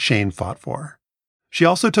access that Shane fought for. She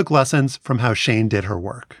also took lessons from how Shane did her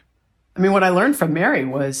work. I mean, what I learned from Mary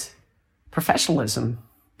was professionalism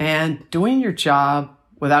and doing your job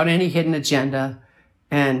without any hidden agenda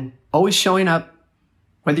and always showing up,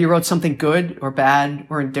 whether you wrote something good or bad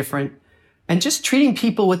or indifferent, and just treating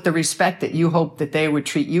people with the respect that you hoped that they would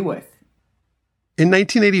treat you with. In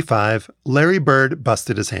 1985, Larry Bird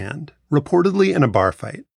busted his hand, reportedly in a bar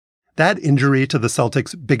fight. That injury to the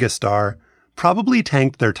Celtics' biggest star probably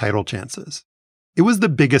tanked their title chances. It was the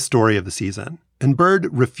biggest story of the season, and Bird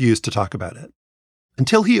refused to talk about it,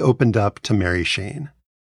 until he opened up to Mary Shane.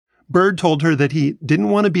 Bird told her that he didn't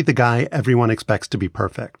want to be the guy everyone expects to be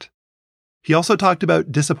perfect. He also talked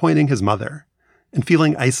about disappointing his mother and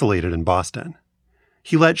feeling isolated in Boston.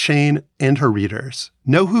 He let Shane and her readers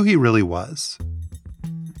know who he really was.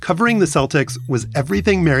 Covering the Celtics was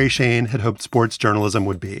everything Mary Shane had hoped sports journalism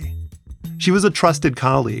would be. She was a trusted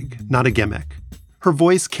colleague, not a gimmick. Her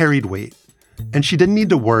voice carried weight, and she didn't need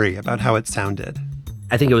to worry about how it sounded.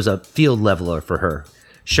 I think it was a field leveler for her.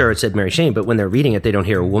 Sure, it said Mary Shane, but when they're reading it, they don't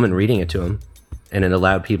hear a woman reading it to them. And it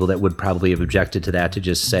allowed people that would probably have objected to that to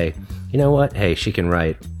just say, you know what? Hey, she can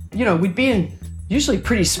write. You know, we'd be in usually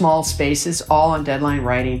pretty small spaces, all on deadline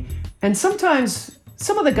writing. And sometimes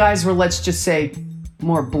some of the guys were, let's just say,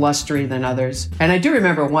 more blustery than others. And I do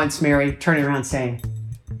remember once Mary turning around saying,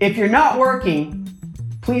 if you're not working,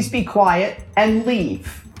 please be quiet and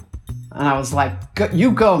leave. And I was like,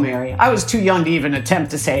 you go, Mary. I was too young to even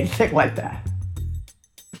attempt to say anything like that.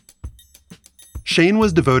 Shane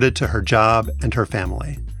was devoted to her job and her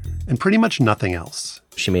family, and pretty much nothing else.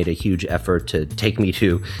 She made a huge effort to take me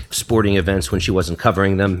to sporting events when she wasn't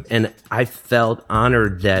covering them, and I felt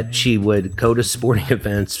honored that she would go to sporting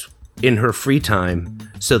events in her free time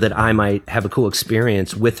so that I might have a cool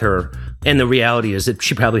experience with her. And the reality is that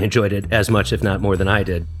she probably enjoyed it as much, if not more, than I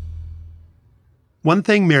did. One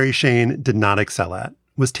thing Mary Shane did not excel at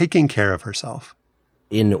was taking care of herself.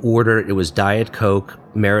 In order, it was Diet Coke,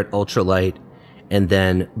 Merit Ultralight, and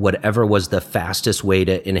then whatever was the fastest way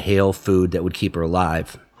to inhale food that would keep her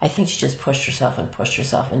alive. I think she just pushed herself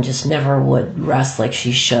and just never would rest like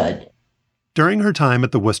she should. During her time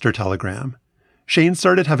at the Worcester Telegram, Shane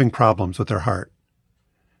started having problems with her heart.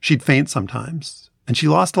 She'd faint sometimes, and she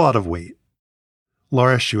lost a lot of weight.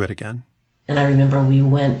 Laura Schuett again. And I remember we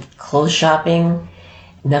went clothes shopping.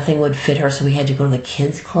 Nothing would fit her, so we had to go to the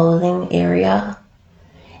kids' clothing area.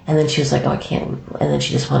 And then she was like, oh, I can't. And then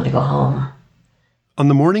she just wanted to go home. On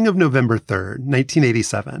the morning of November 3rd,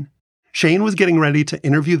 1987, Shane was getting ready to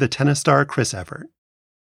interview the tennis star Chris Evert.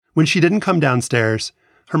 When she didn't come downstairs,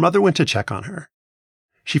 her mother went to check on her.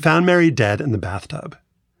 She found Mary dead in the bathtub.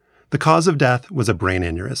 The cause of death was a brain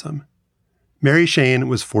aneurysm. Mary Shane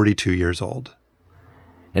was 42 years old.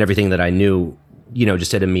 And everything that I knew,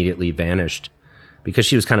 just had immediately vanished because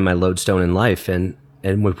she was kind of my lodestone in life. And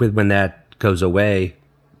when that goes away,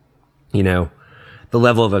 the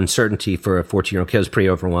level of uncertainty for a 14-year-old kid was pretty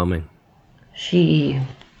overwhelming. She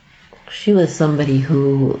was somebody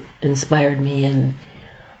who inspired me and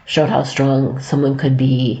showed how strong someone could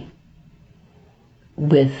be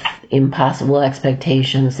with impossible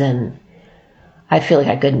expectations, and I feel like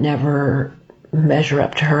I could never measure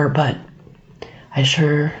up to her, but I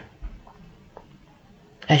sure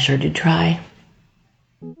do try.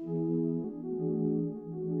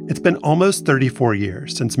 It's been almost 34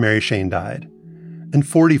 years since Mary Shane died, and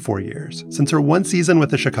 44 years since her one season with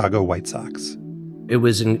the Chicago White Sox. It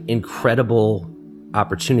was an incredible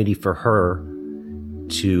opportunity for her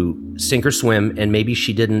to sink or swim, and maybe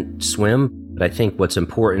she didn't swim. But I think what's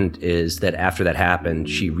important is that after that happened,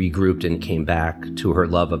 she regrouped and came back to her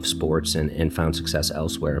love of sports and found success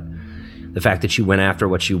elsewhere. The fact that she went after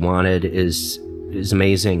what she wanted is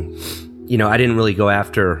amazing. I didn't really go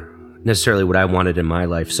after necessarily what I wanted in my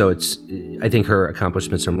life. So I think her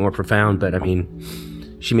accomplishments are more profound, but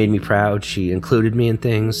she made me proud. She included me in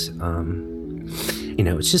things.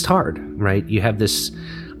 It's just hard, right? You have this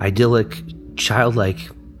idyllic, childlike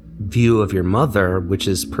view of your mother, which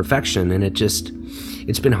is perfection, and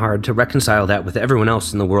it's been hard to reconcile that with everyone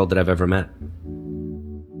else in the world that I've ever met.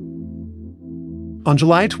 On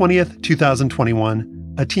July 20th,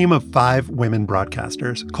 2021, a team of 5 women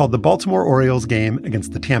broadcasters called the Baltimore Orioles game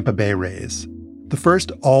against the Tampa Bay Rays, the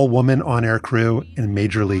first all-woman on-air crew in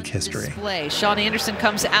Major League history. Display. Sean Anderson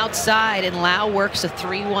comes outside and Lau works a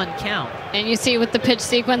 3-1 count. And you see with the pitch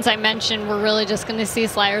sequence I mentioned, we're really just going to see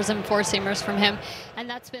sliders and four-seamers from him. And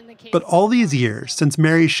that's been the case. But all these years since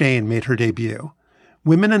Mary Shane made her debut,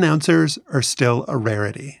 women announcers are still a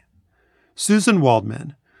rarity. Susan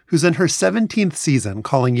Waldman, who's in her 17th season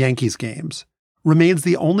calling Yankees games, remains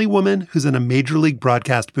the only woman who's in a Major League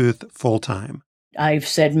broadcast booth full-time. I've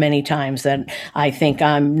said many times that I think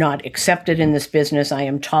I'm not accepted in this business. I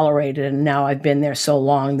am tolerated, and now I've been there so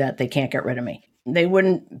long that they can't get rid of me. They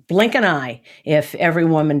wouldn't blink an eye if every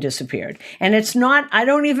woman disappeared. And it's not, I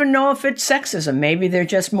don't even know if it's sexism. Maybe they're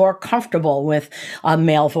just more comfortable with a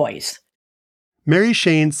male voice. Mary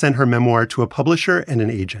Shane sent her memoir to a publisher and an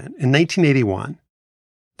agent in 1981.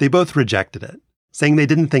 They both rejected it, saying they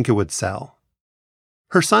didn't think it would sell.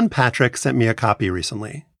 Her son Patrick sent me a copy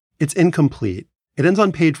recently. It's incomplete. It ends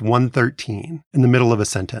on page 113, in the middle of a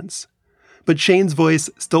sentence. But Shane's voice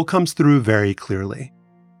still comes through very clearly.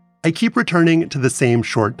 I keep returning to the same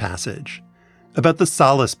short passage about the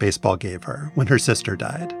solace baseball gave her when her sister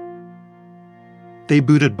died. They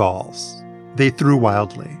booted balls. They threw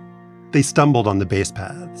wildly. They stumbled on the base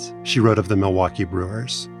paths, she wrote of the Milwaukee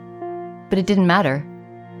Brewers. But it didn't matter.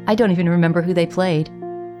 I don't even remember who they played.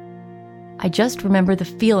 I just remember the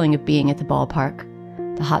feeling of being at the ballpark.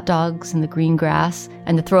 The hot dogs and the green grass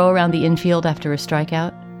and the throw around the infield after a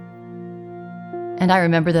strikeout. And I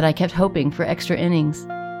remember that I kept hoping for extra innings.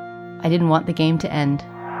 I didn't want the game to end. I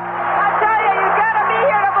tell you, you gotta be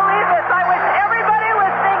here to believe this. I wish everybody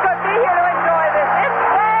listening could be here to enjoy this. It's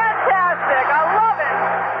fantastic. I love it.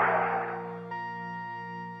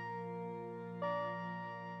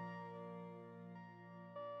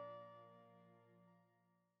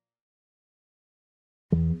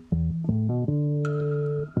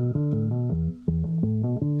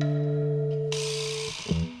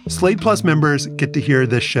 Slate Plus members get to hear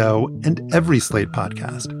this show and every Slate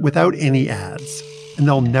podcast without any ads, and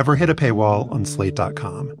they'll never hit a paywall on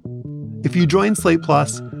Slate.com. If you join Slate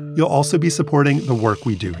Plus, you'll also be supporting the work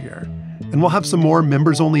we do here, and we'll have some more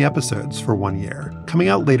members-only episodes for 1 year, coming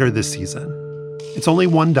out later this season. It's only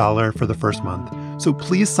 $1 for the first month, so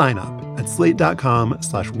please sign up at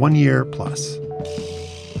slate.com/1yearplus.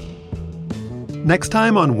 Next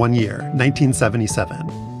time on 1 Year,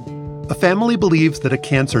 1977, a family believes that a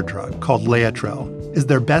cancer drug called Laetrile is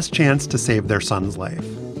their best chance to save their son's life.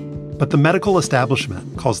 But the medical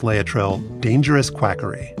establishment calls Laetrile dangerous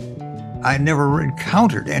quackery. I never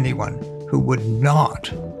encountered anyone who would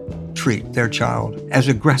not treat their child as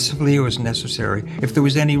aggressively as necessary if there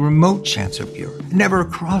was any remote chance of cure. It never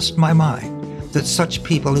crossed my mind that such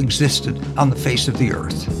people existed on the face of the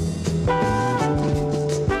earth.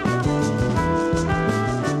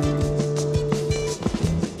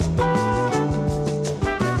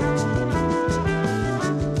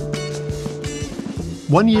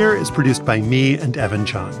 One Year is produced by me and Evan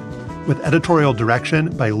Chung, with editorial direction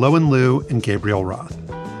by Lowen Liu and Gabriel Roth.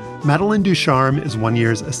 Madeline Ducharme is 1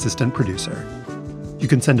 Year's assistant producer. You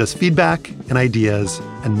can send us feedback and ideas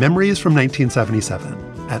and memories from 1977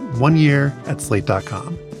 at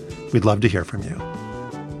oneyear@slate.com. We'd love to hear from you.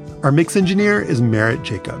 Our mix engineer is Merritt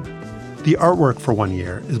Jacob. The artwork for 1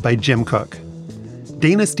 Year is by Jim Cook.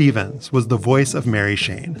 Dana Stevens was the voice of Mary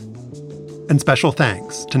Shane. And special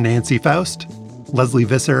thanks to Nancy Faust, Leslie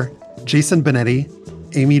Visser, Jason Benetti,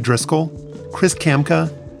 Amy Driscoll, Chris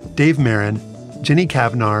Kamka, Dave Marin, Jenny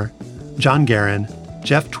Kavnar, John Guerin,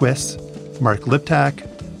 Jeff Twiss, Mark Liptak,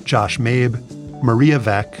 Josh Mabe, Maria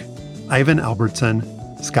Veck, Ivan Albertson,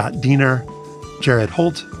 Scott Diener, Jared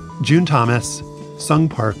Holt, June Thomas, Sung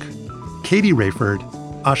Park, Katie Rayford,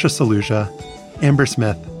 Asha Saluja, Amber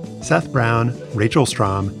Smith, Seth Brown, Rachel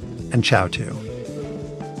Strom, and Chow Tu.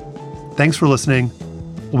 Thanks for listening.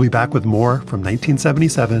 We'll be back with more from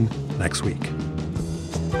 1977 next week.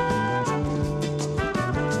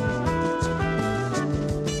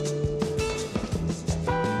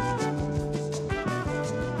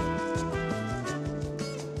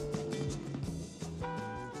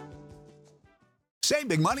 Save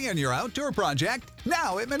big money on your outdoor project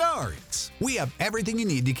now at Menards. We have everything you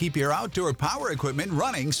need to keep your outdoor power equipment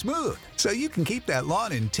running smooth, so you can keep that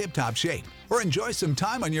lawn in tip-top shape or enjoy some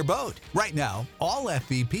time on your boat. Right now, all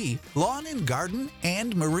FVP, lawn and garden,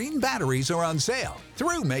 and marine batteries are on sale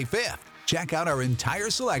through May 5th. Check out our entire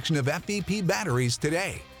selection of FVP batteries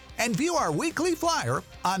today and view our weekly flyer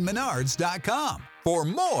on Menards.com for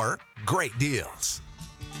more great deals.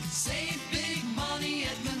 Save big